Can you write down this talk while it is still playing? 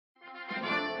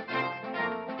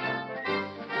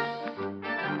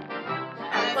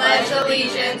pledge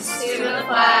allegiance to the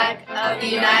flag of the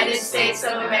United States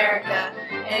of America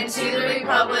and to the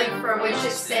republic for which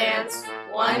it stands,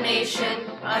 one nation,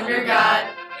 under God,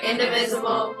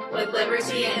 indivisible, with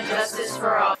liberty and justice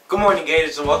for all. Good morning,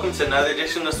 Gators, and welcome to another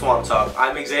edition of Swamp Talk.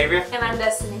 I'm Xavier. And I'm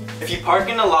Destiny. If you park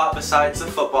in a lot besides the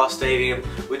football stadium,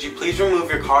 would you please remove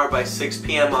your car by 6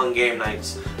 p.m. on game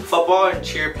nights? Football and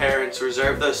cheer parents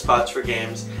reserve those spots for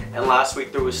games, and last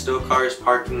week there was still cars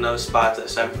parked in those spots at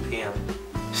 7 p.m.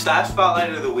 Staff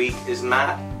Spotlight of the Week is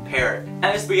Matt Parrott.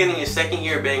 Matt is beginning his second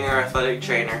year being our athletic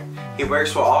trainer. He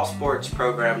works for all sports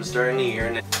programs during the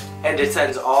year and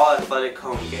attends all athletic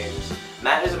home games.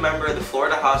 Matt is a member of the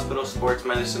Florida Hospital Sports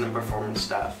Medicine and Performance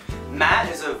staff.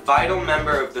 Matt is a vital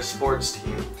member of the sports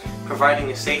team, providing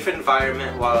a safe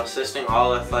environment while assisting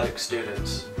all athletic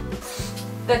students.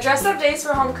 The dress-up days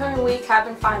for Homecoming Week have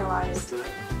been finalized.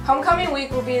 Homecoming Week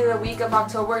will be the week of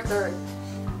October 3rd.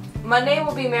 Monday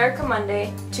will be America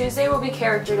Monday, Tuesday will be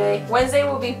Character Day, Wednesday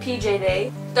will be PJ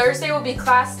Day, Thursday will be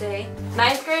Class Day,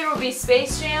 9th grade will be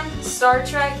Space Jam, Star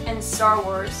Trek, and Star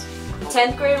Wars,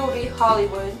 10th grade will be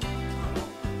Hollywood,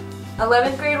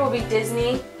 11th grade will be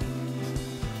Disney,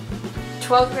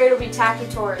 12th grade will be Tacky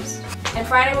Tours, and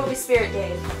Friday will be Spirit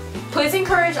Day. Please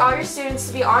encourage all your students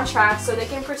to be on track so they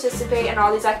can participate in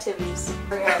all these activities.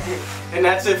 And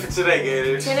that's it for today,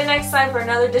 Gators. Tune in next time for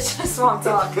another edition of Swamp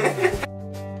Talk.